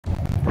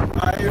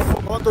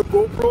forgot the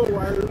GoPro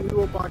while we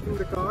were parking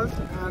the cars,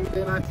 and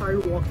then I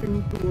started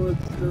walking towards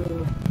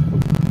the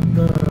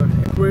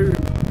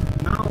aquarium.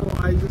 Now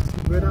when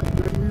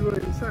we were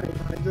inside,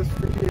 I just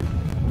figured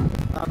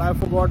that I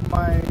forgot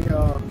my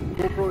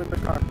GoPro in the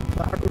car.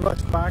 So I had to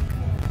rush back.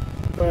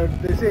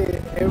 But they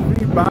say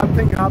every bad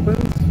thing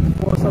happens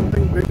for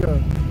something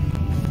bigger.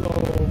 So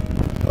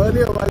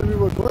earlier while we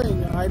were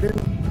going, I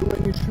didn't do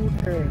any shoot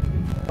here.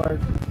 But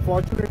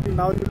fortunately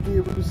now you'll be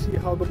able to see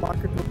how the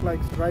market looked like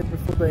right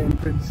before the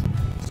entrance.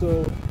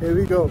 So here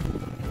we go.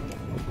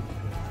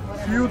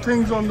 Few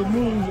things on the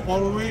move,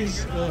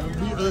 always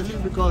be early,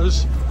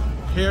 because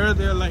here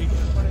they're like,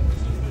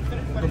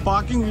 the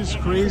parking is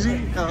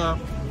crazy.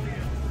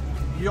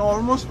 We're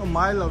almost a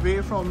mile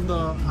away from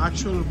the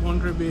actual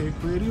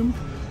Montereybayaquarium.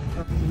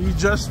 We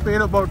just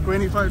paid about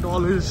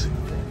 $25,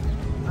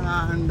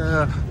 and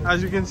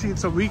as you can see,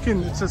 it's a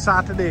weekend, it's a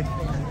Saturday.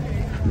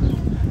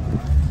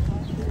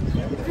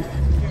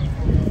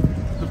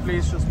 The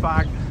place is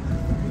packed.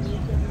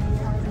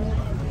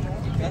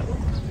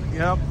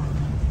 Yep.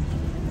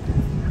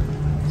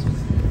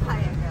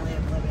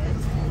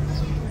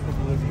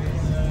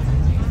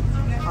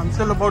 I'm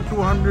still about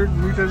 200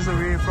 meters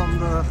away from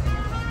the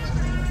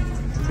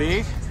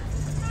bay.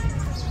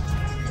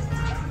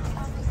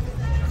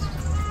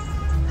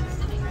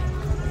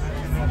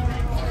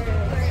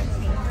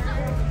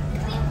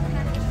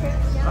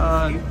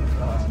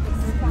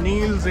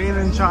 Neil, Zane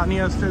and Chani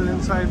are still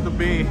inside the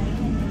bay,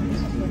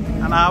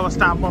 and I have a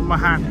stamp on my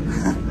hand.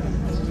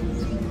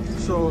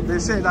 So they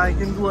said I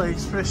can do an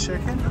express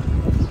check-in.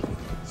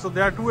 So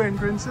there are two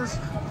entrances.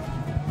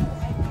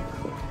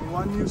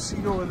 One you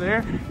see over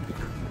there.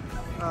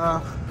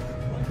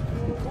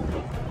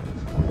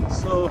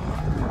 So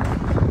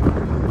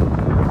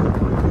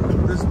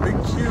this big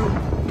queue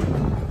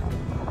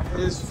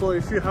is for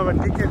if you have a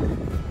ticket,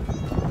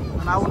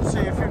 and I would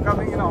say if you're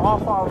coming in a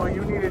half hour,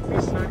 you need at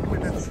least 30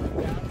 minutes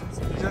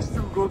just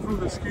to go through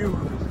this queue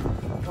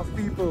of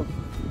people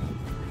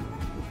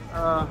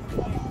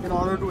in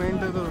order to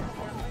enter the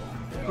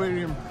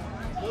aquarium.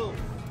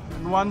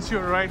 And once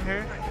you're right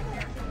here,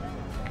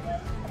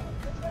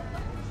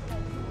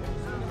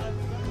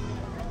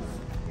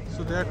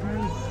 so there are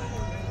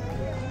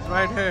two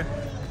right here.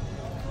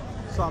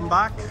 So I'm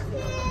back.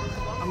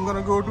 I'm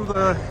gonna go to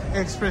the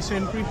express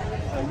entry.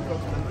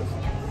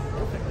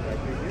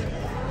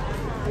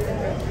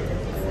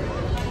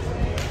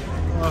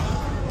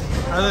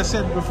 As I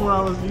said before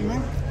I was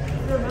leaving,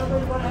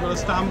 I got a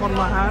stamp on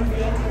my hand.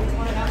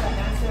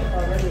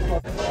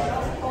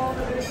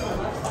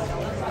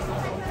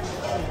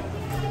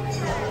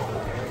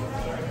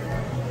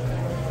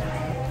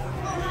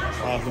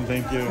 Awesome,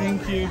 thank you.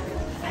 Thank you.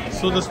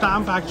 So the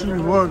stamp actually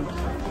worked.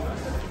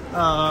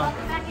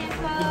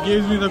 It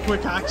gives me the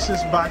quick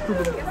access back to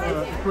the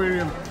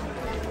aquarium,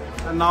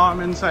 and now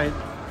I'm inside.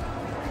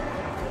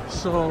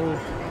 So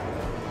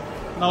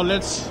now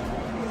let's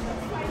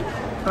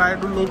try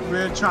to look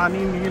where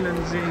Chani, Neil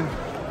and Zane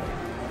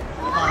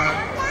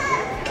are.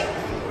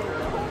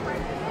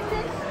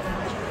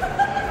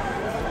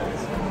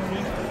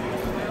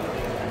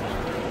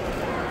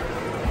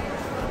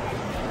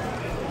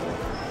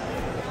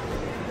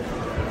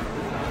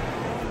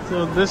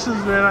 So this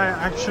is where I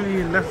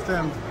actually left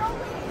them.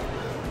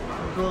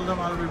 I told them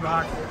I'll be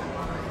back.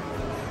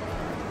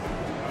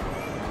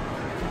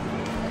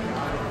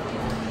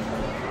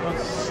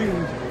 Let's see.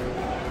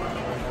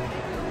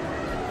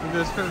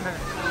 They're still here.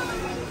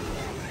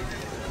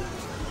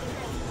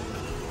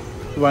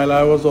 While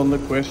I was on the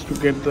quest to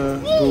get the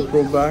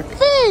GoPro back,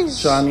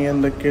 Shani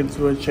and the kids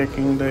were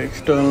checking the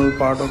external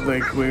part of the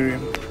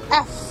aquarium.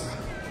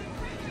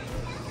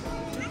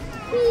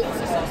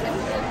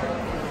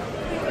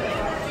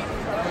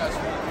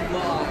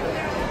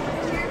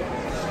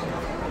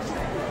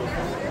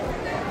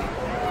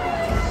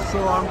 So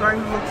I'm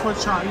trying to look for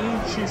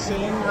Chani. She's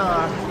saying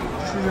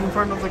she's in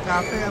front of the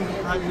cafe, and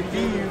I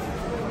believe.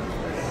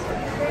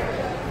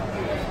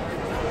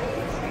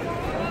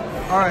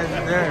 Alright,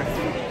 there.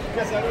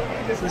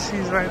 So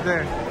she's right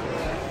there.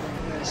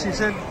 She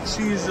said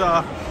she's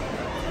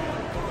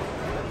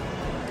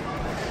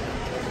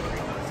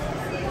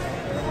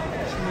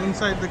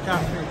inside the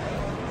cafe.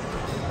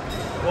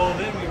 Well,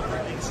 then we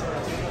freaking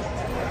start.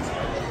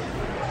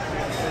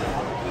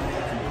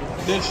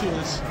 There she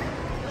is.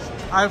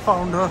 I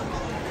found her.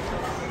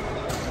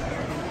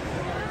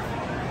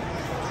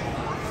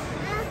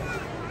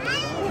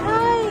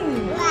 Hi!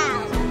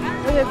 Wow.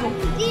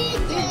 He's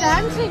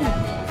dancing.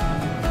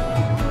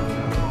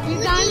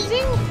 He's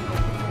dancing.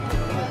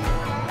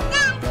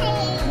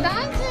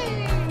 Dancing.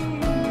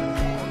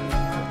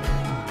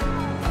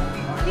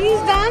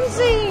 He's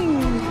dancing.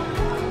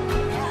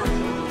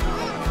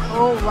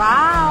 Oh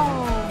wow.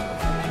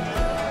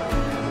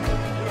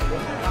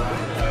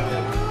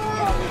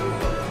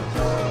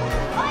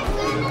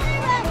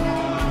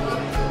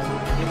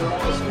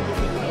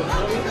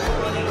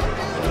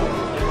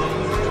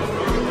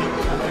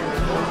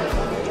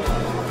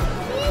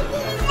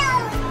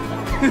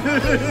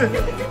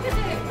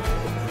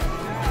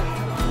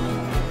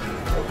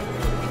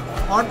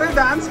 Otter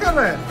dance कर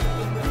रहा है।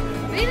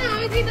 Wait, how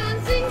is he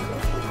dancing?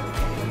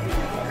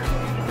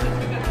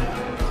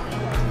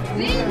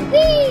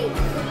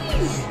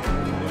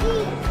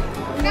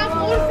 Now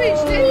more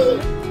fish.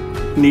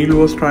 Neil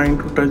was trying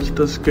to touch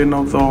the skin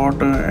of the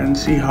otter and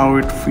see how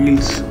it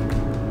feels.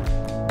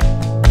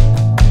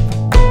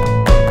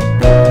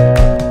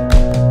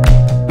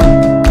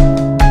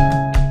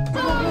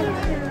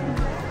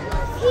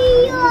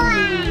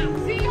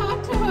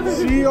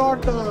 Sea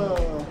otter.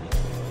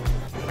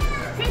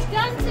 Fish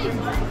dancing.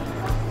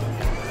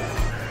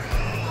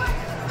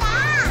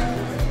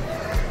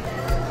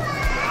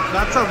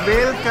 That's a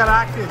whale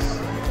caracas.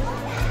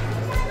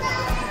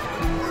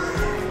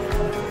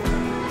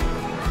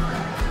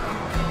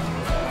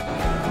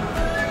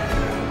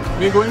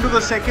 We're going to the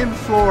second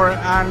floor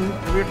and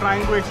we're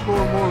trying to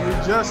explore more. We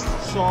just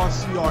saw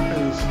sea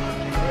otters.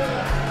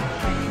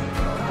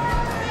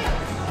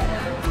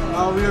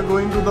 Now we are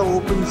going to the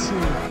open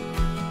sea.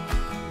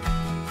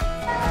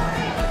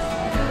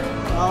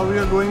 Now we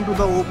are going to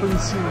the open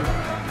sea.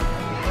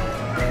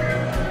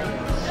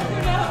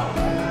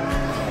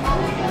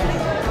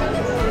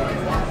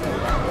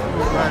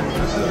 Right,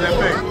 this is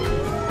epic.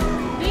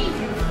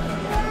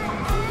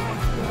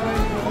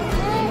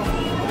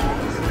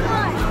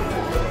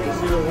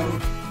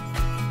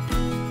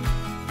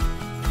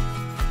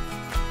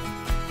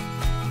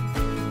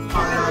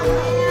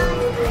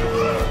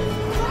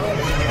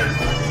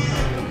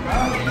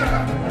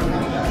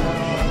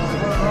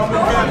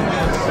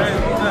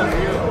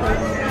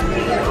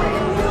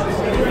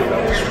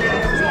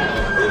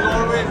 There's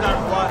always that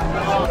one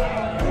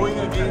going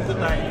against the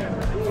tide.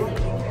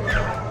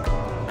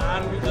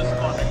 And we just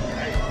got it.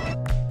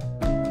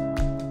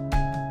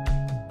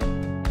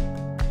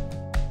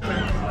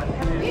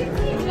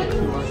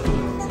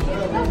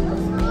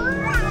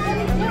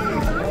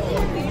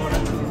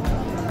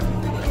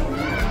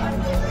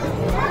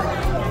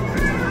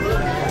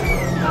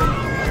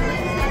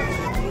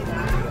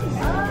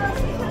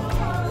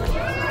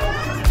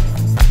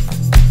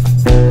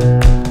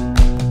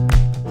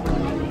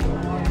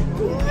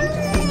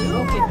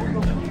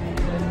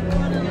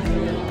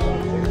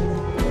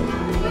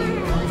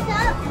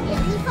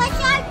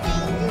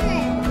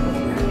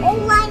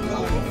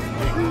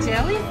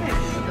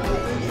 Jellyfish.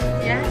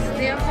 Yes,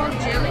 they are called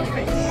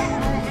jellyfish.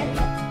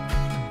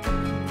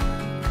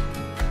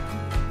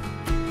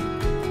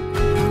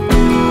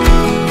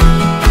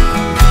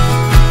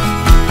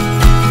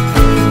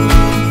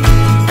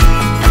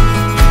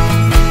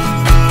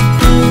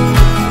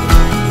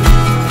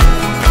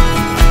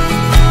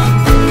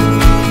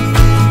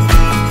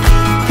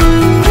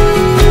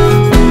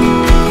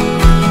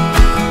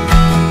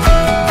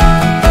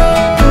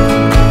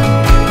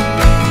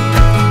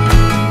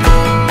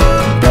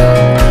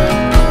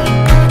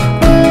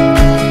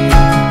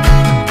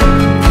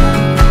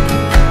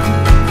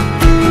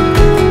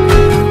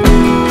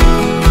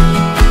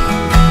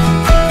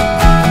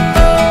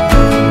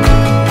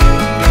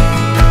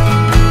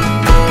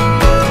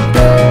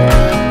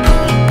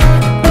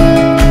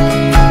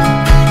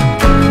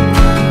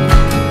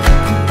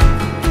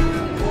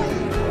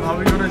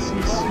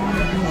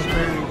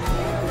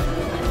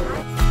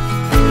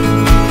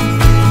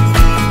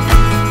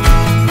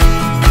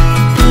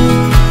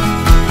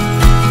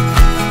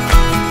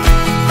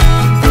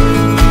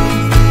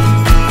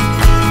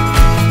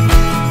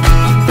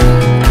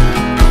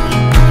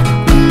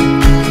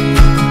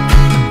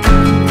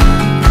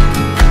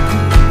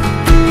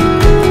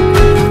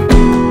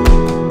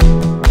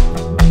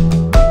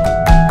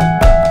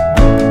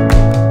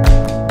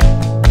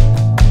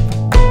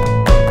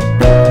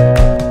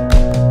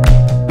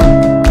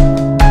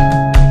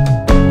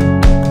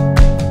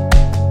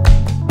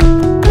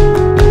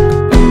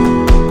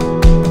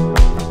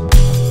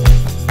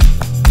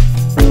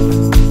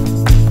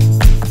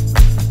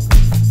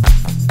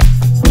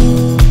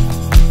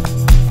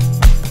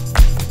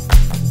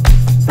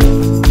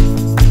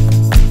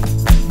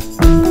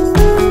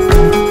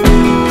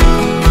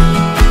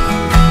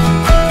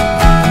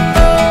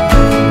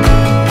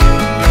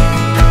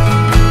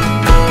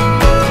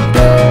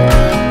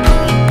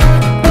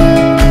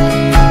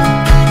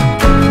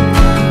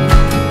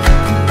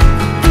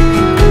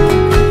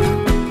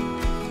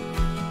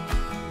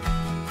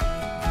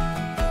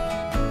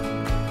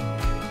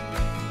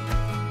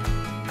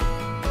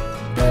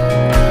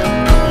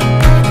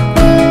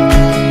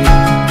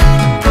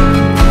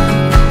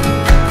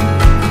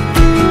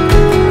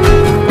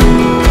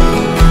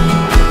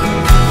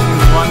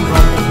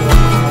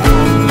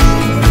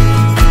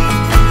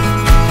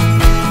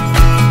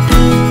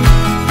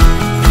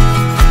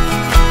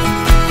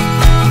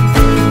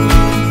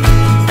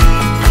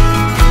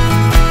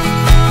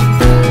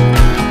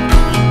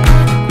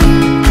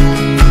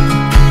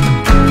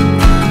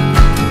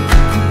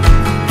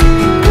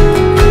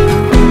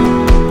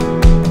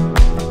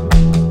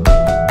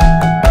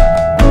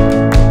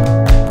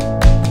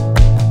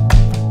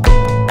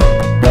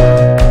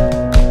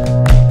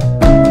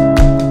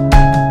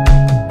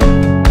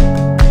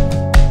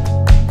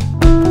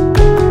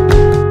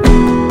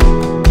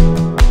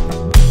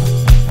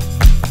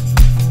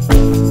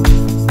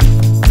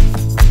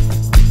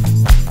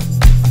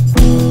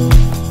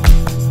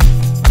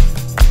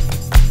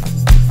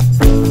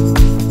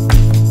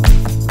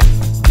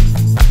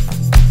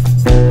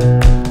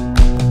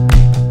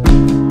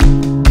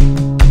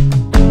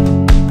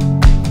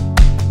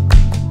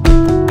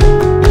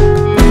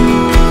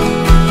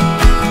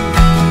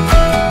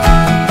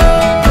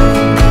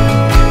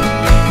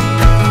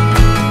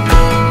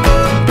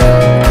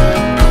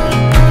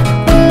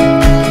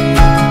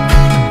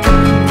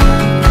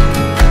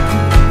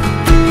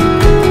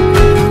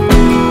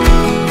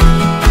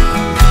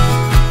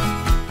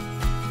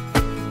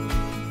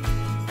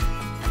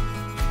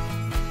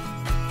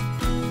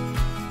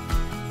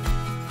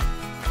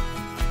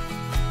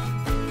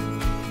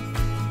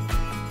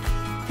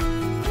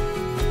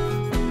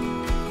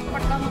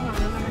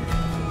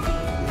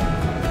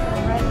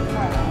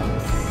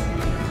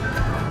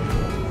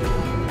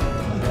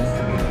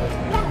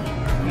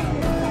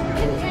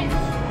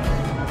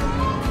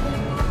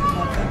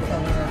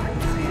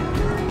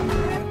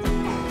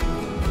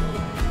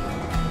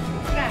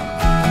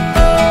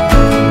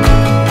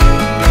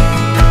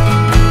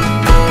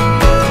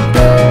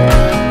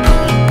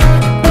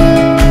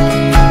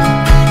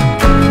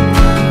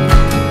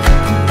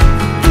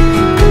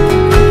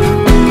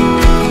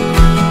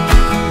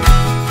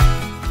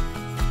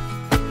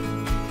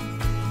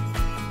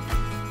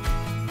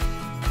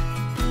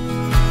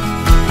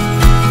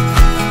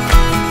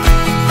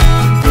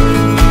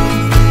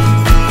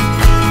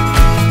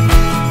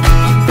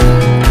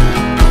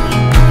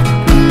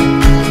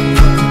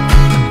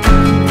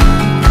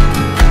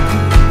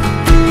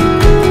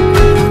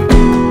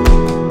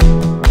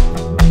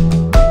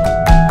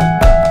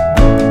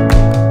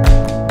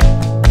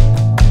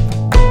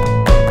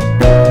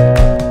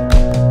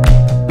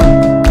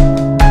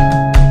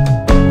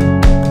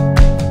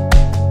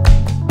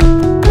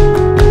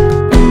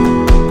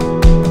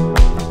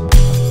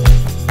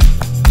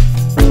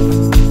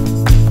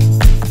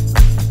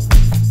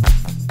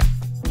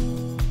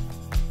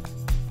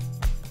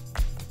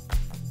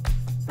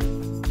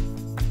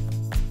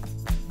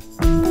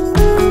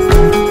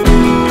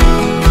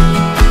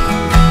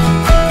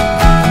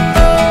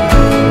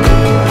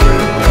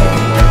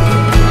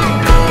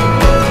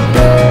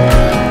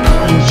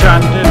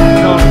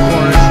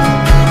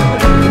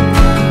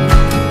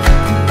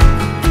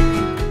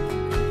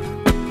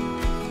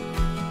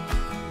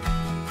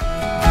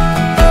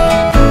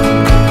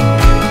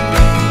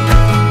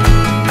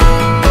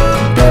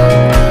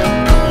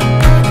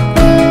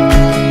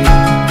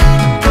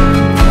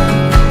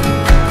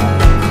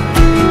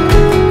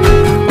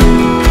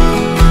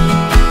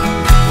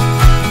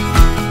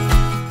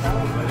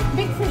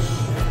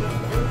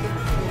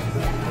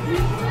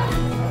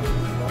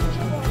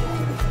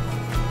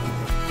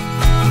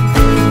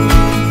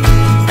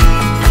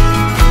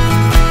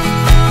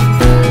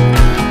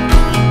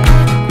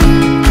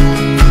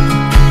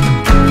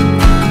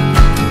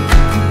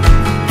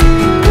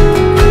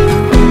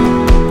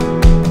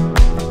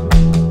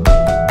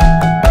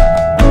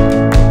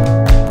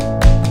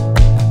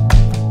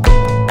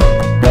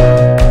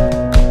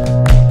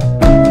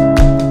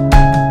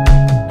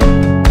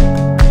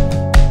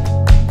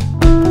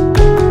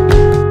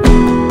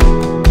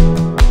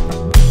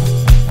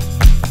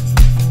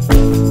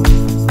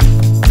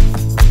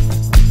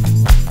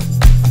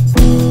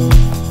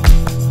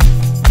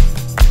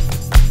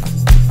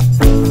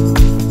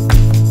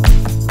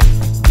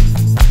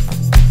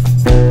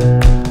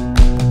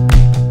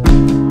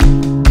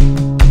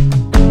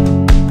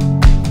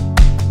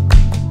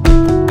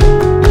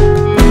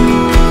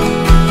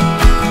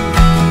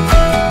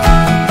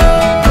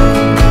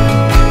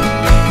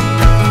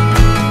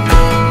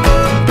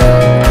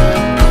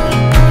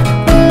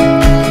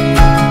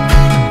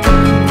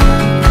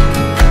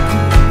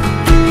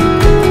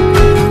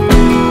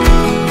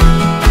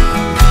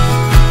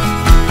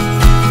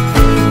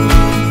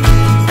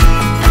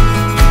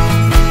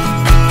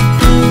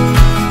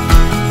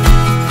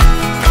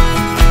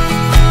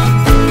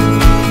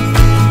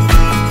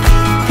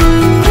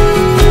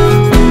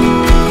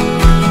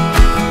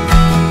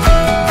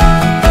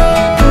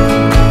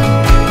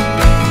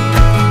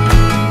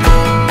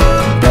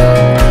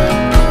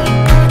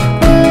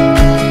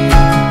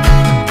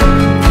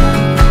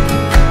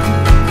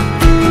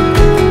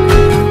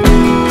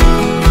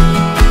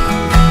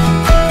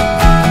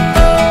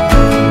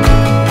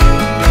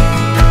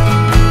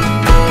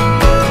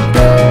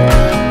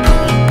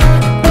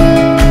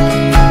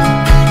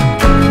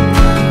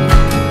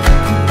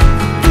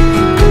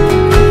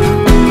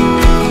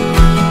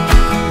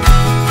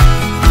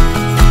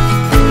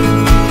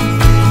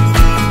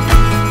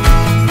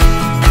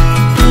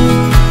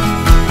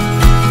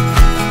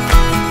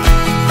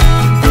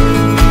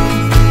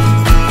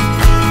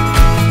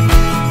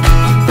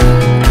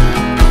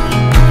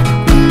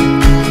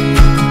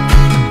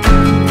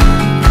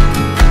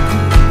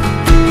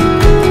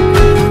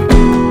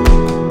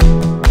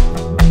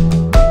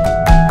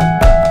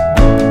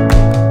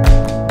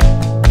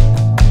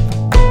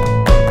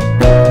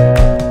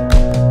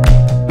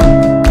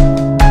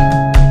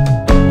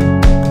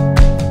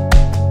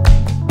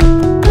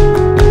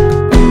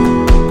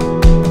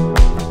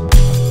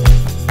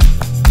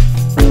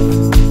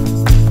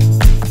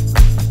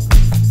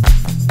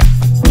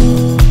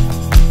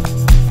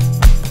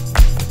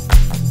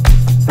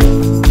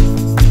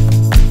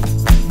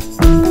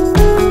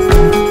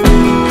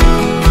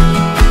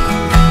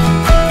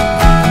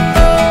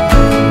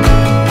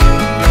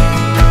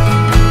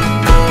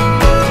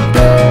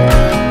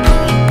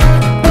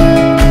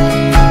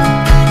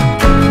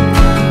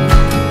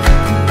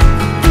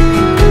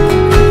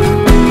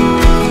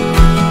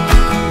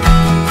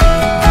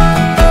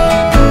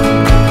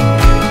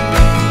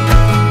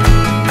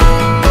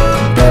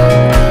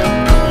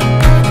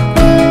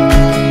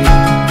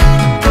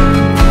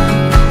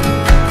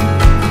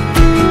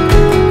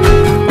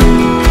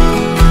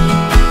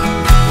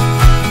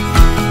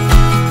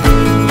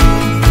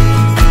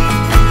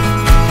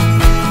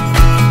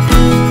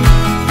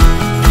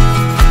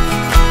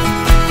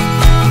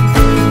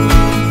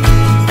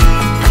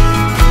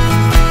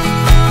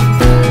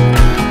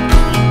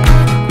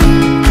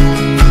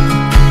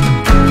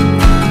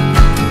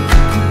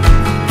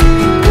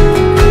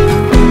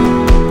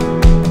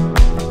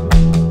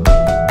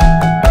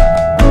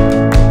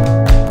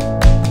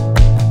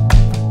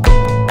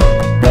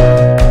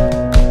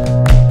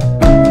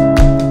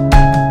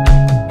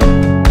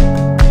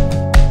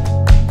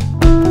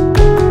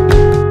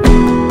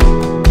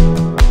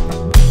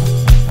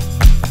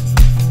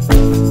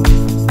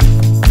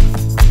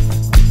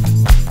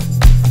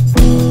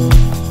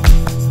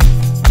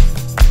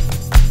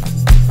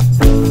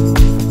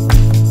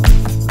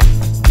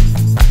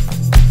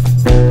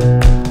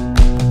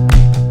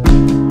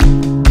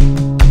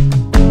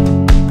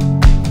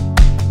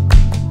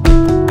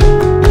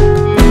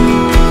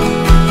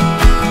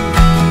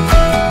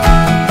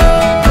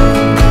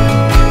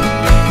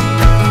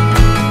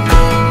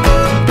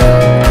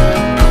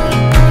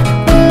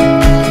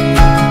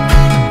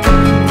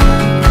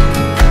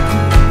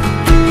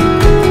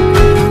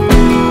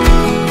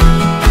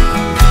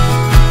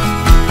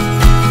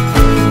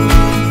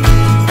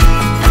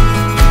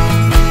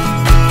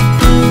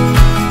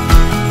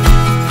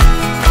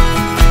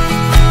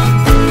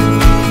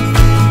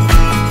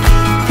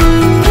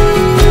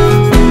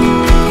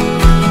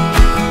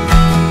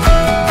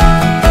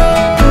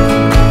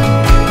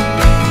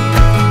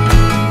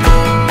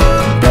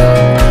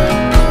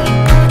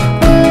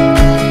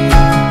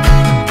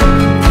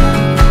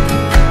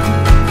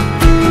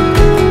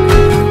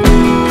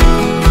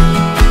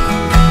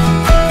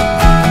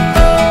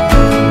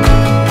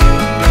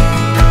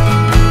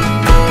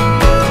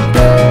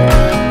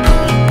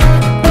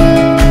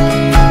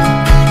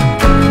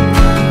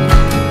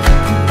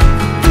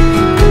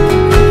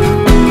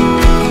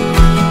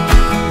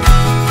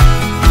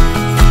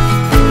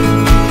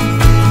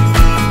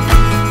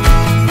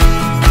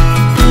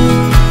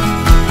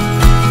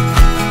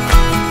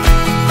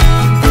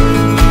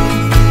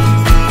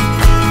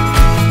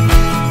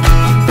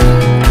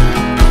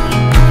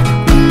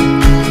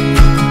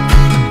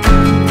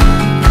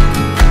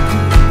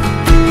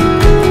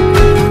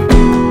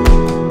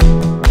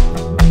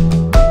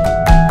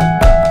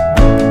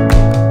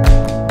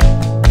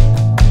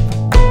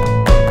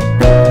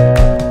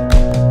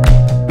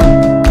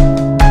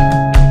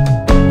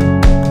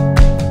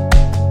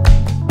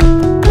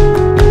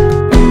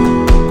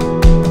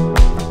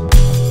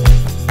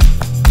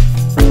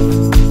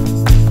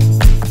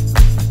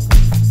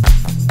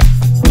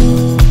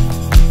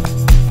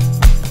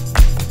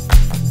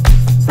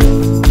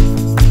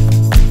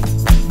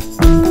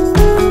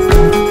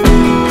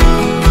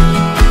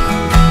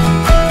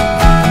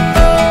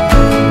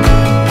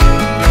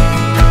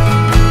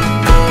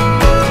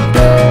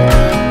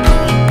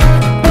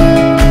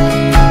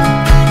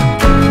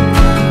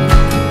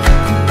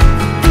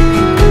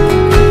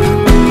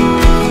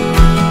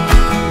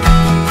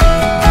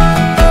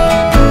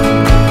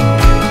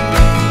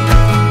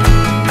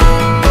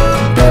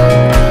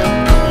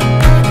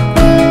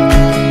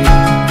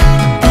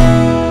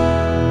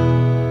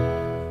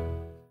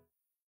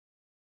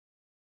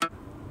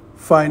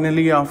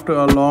 Finally, after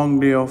a long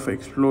day of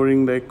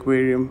exploring the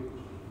aquarium,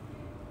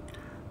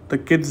 the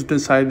kids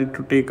decided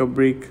to take a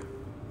break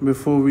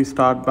before we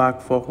start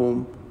back for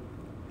home.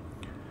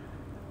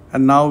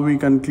 And now we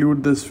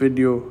conclude this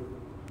video,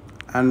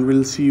 and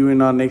we'll see you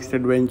in our next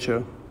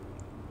adventure.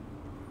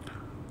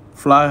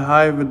 Fly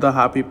high with the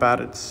happy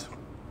parrots.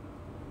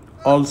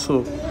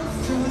 Also,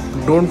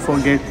 don't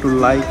forget to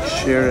like,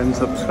 share and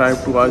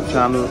subscribe to our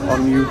channel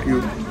on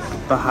YouTube,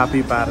 The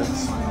Happy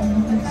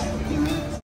Parrots.